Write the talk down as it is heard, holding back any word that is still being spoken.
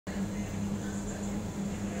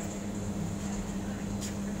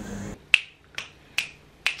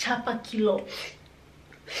chapa kilo.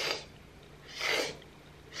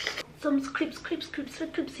 Some scripts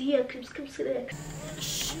here, scripts there.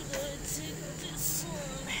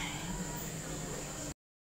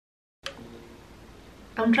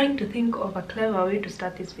 I'm trying to think of a clever way to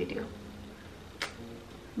start this video.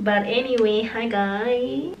 But anyway, hi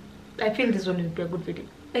guys. I feel this one will be a good video.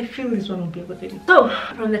 So,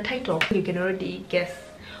 from the title, you can already guess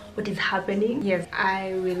what is happening. Yes,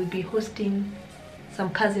 I will be hosting some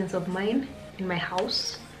cousins of mine in my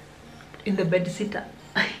house, in the bed sitter.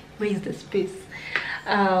 Where is the space?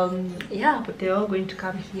 Yeah, but they're all going to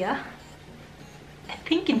come here. I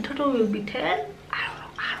think in total will be 10. I don't know.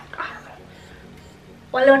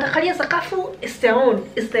 Wale watakalia sakafu, it's their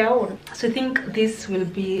own. So I think this will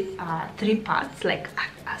be 3 parts, like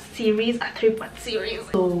a 3-part series.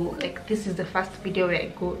 So like this is the first video where I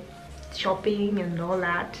go shopping and all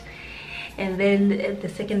that, and then the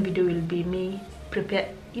second video will be me prepare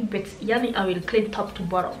ibets. Yani I will clean top to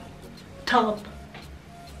bottom, top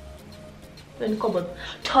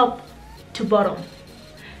to bottom.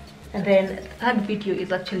 And then the third video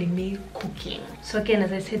is actually me cooking. So again,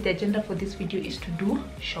 as I said, the agenda for this video is to do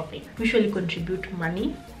shopping. Usually contribute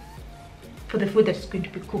money for the food that is going to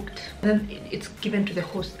be cooked. Then it's given to the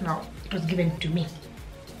host now. It was given to me.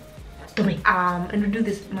 And we do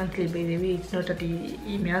this monthly, by the way. It's not at the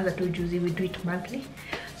imeanza tu juzi, we do it monthly.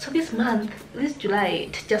 So this month, this July,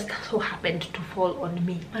 it just so happened to fall on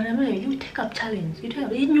me. But I mean, you take up challenge. You take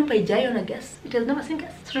up new pay giant, I guess. It has never seen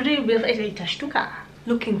guess. So today we'll be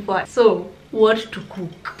looking for what to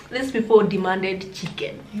cook. These people demanded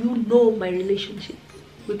chicken. You know my relationship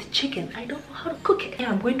with chicken. I don't know how to cook it. Yeah,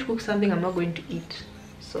 I'm going to cook something I'm not going to eat.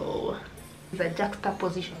 So it's a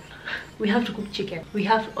juxtaposition. We have to cook chicken. We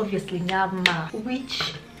have obviously nyama.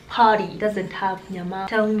 Which party doesn't have nyama?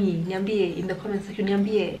 Tell me, nyambie in the comment section.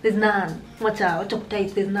 Nyambie. There's none. Wacha kutai,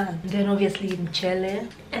 there's none. Then obviously mchele.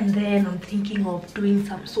 And then I'm thinking of doing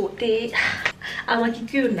some saute. I'm a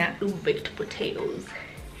kikuna, do baked potatoes.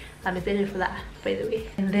 I'm excited for that, by the way.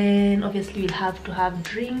 And then obviously we'll have to have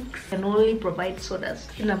drinks and only provide sodas.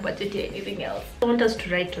 I don't budget anything else. I want us to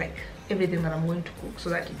write like everything that I'm going to cook so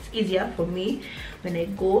that it's easier for me when I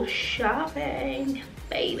go shopping,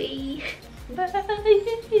 baby.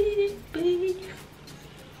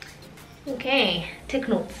 Okay, take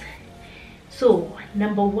notes. So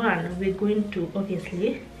number 1, we're going to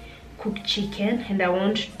obviously cook chicken, and I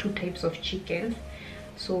want 2 types of chicken.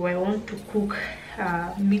 So I want to cook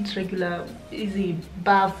meat, regular, easy,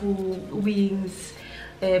 bavu, wings,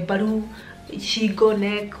 baru, shigo,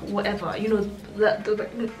 neck, whatever, you know,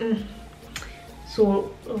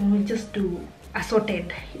 So we just do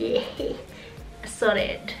assorted. Yeah,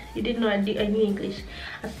 assorted. You didn't know I knew English.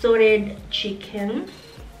 Assorted chicken.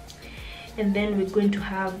 And then we're going to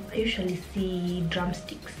have, I usually see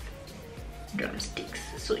drumsticks.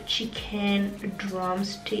 So chicken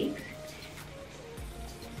drumsticks.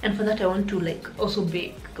 And for that I want to like also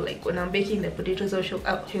bake, like when I'm baking the potatoes, I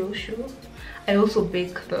also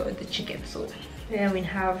bake the chicken. So then we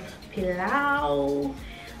have pilau,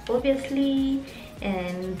 obviously,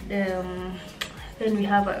 and then we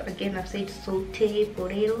have again, I've said saute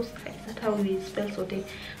potatoes. Is that how we spell saute?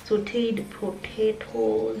 Sauteed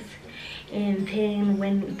potatoes. And then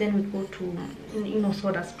then we go to, you know,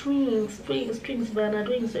 soda, strings bana,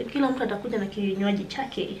 drinks. Kila mtu atakuja na kinywaji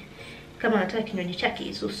chake kama anataka kinywaji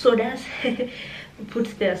chake. So sodas,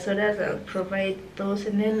 put their sodas, I'll provide those.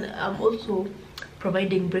 And then I'm also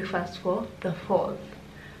providing breakfast for the 4th.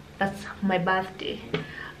 That's my birthday.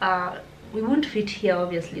 We won't fit here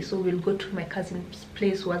obviously, so we'll go to my cousin's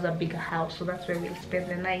place who has a bigger house. So that's where we'll spend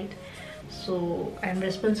the night. So I'm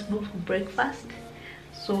responsible for breakfast.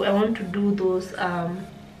 So I want to do those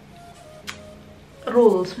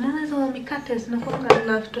rolls. Those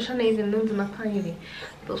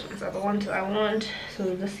ones I want. So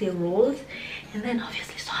we'll just say rolls, and then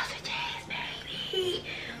obviously sausages, baby.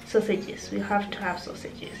 Sausages. We have to have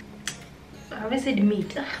sausages. Have I said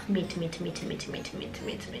meat? Meat. You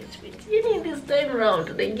need this time round.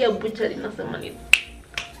 The gear butcher in a money.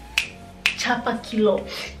 Chapa kilo.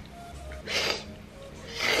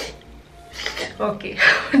 Okay, I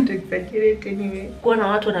want to exaggerate anyway. Kuna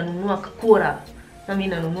watu wananunua kakura na mimi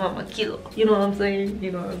nanunua makilo. You know what I'm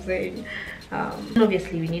saying?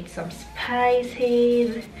 Obviously we need some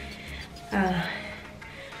spices.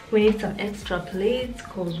 We need some extra plates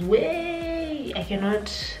because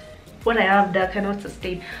what I have there cannot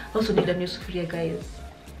sustain. I also need a new sufuria, guys.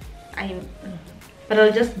 But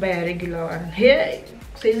I'll just buy a regular one. Here,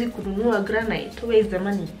 says kununua granite. Where is the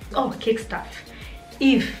money? Oh, cake stuff.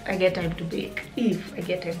 If I get time to bake.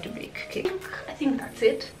 Okay. I think that's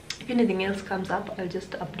it. If anything else comes up, I'll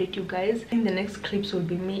just update you guys. In the next clips will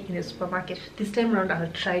be me in the supermarket. This time around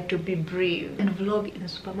I'll try to be brave and vlog in the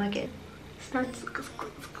supermarket. It's not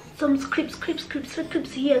some clips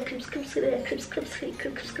here, clips there, clips here,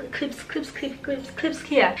 clips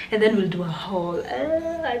here, and then we'll do a haul.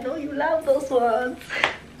 I know you love those ones.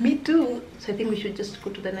 Me too. So I think we should just go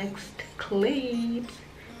to the next clips.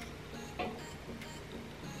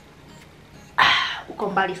 Uko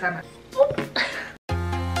mbali sana.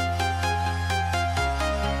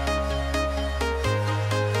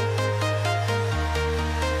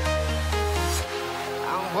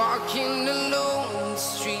 Walking alone, the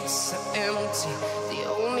streets are empty. The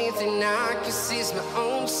only thing I can see is my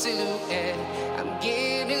own silhouette. I'm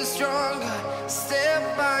getting stronger,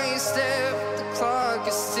 step by step. The clock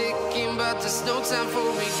is ticking, but there's no time for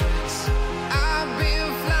regrets. I've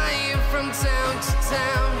been flying from town to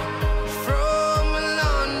town, from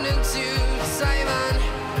London to Taiwan.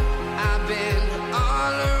 I've been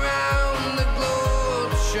all around the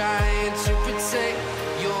globe, trying to protect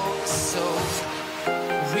your soul.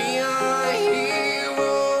 We are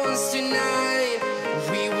heroes tonight.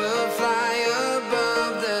 We will fly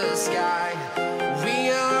above the sky.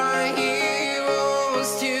 We are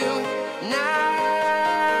heroes tonight.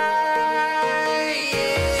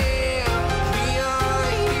 Yeah. We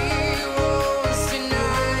are heroes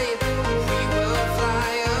tonight. We will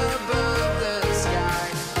fly above the sky.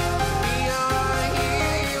 We are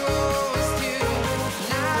heroes tonight.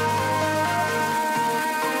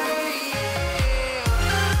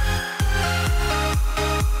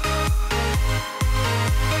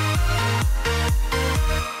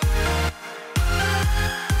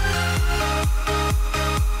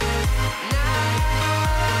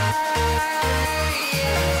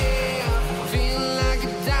 Feel like a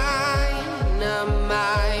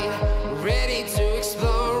dynamite, ready to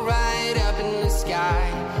explode right up in the sky.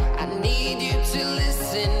 I need you to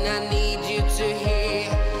listen, I need you to hear,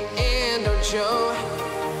 and don't show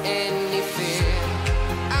any fear.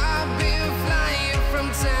 I've been flying from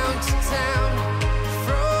town to town,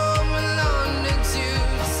 from London to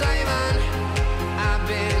Taiwan. I've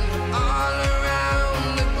been all around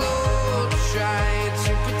the globe, trying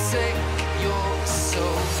to protect your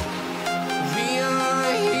soul. We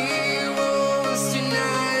are heroes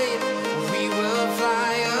tonight. We will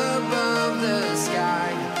fly above the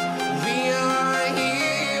sky. We are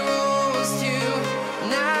heroes tonight.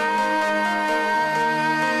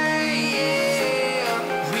 Yeah.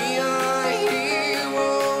 We are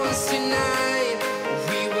heroes tonight.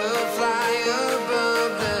 We will fly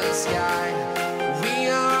above the sky. We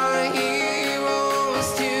are heroes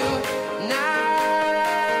tonight.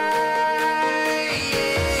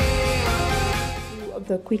 Yeah.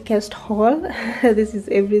 The quickest haul. This is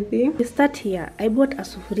everything. We start here. I bought a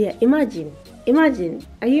sufuria. Imagine,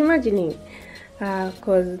 are you imagining?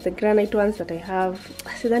 Because the granite ones that I have,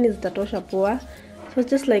 sidhani zitatosha poa, so it's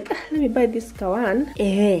just like, let me buy this kawan.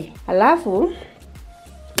 Alafu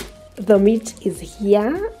the meat is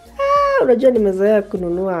here. Unajua nimezoea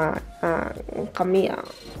kununua kamia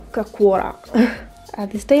kakuora.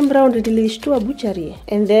 This time round nilishtua butchery.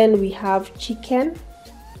 And then we have chicken.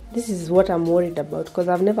 This is what I'm worried about because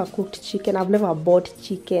I've never cooked chicken. I've never bought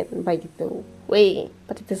chicken by the way.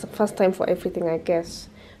 But it is the first time for everything, I guess.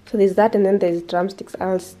 So there's that, and then there's drumsticks.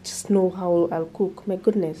 I'll just know how I'll cook. My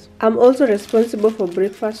goodness. I'm also responsible for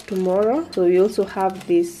breakfast tomorrow. So we also have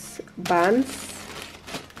these buns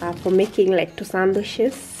for making like 2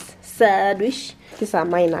 sandwiches. These are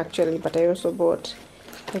mine actually, but I also bought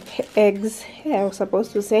like eggs. Yeah, I was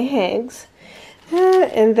supposed to say eggs.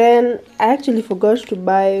 And then I actually forgot to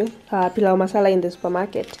buy pilau masala in the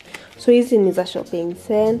supermarket. So this is a shopping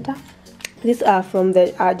center. These are from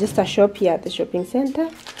the just a shop here at the shopping center.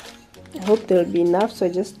 I hope there will be enough, so I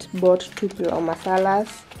just bought 2 pilau masalas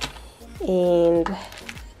and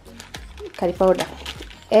curry powder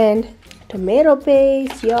and tomato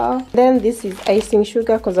paste, yeah. Then this is icing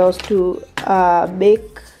sugar because I was to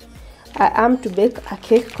bake a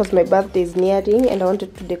cake because my birthday is nearing and I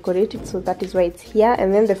wanted to decorate it, so that is why it's here.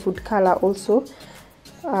 And then the food color also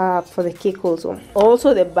for the cake also.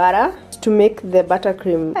 Also the butter to make the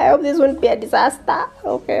buttercream. I hope this won't be a disaster.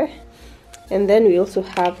 Okay. And then we also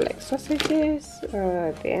have like sausages.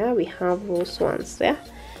 There we have those ones there.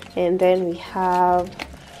 And then we have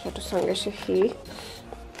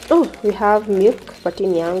we have milk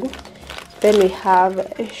patini yangu. Then we have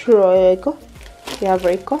roiko. We have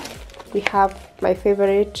roiko. We have my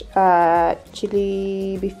favorite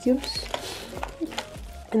chili beef cubes.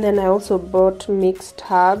 And then I also bought mixed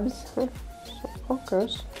herbs.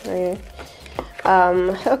 Focus.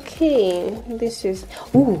 Okay, this is,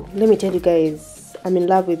 let me tell you guys, I'm in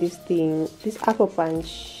love with this thing, this apple punch.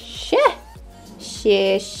 Share.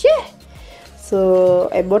 So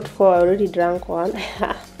I bought 4, I already drank 1.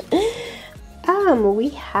 We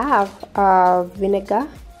have vinegar.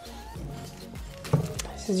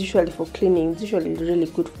 This is usually for cleaning. It's usually really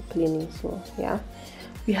good for cleaning. So yeah,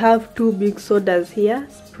 we have 2 big sodas here,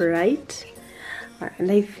 Sprite,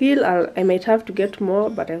 and I feel I might have to get more,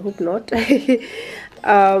 but I hope not.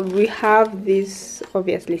 We have this,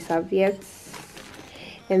 obviously, serviettes,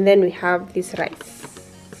 and then we have this rice.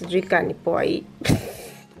 Boy.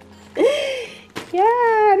 Yeah,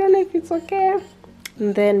 I don't know if it's okay.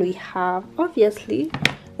 And then we have, obviously,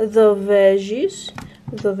 the veggies.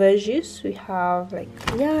 We have like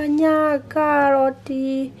nyanya, carrot,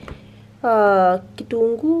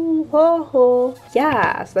 kitungu, hoho.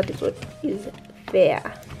 Yes, that is what is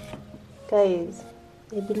there, guys.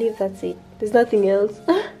 I believe that's it. There's nothing else.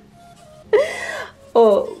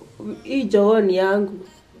 Oh, hii jawani yangu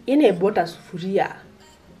yene bought a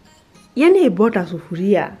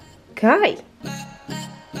sufuria. Kai.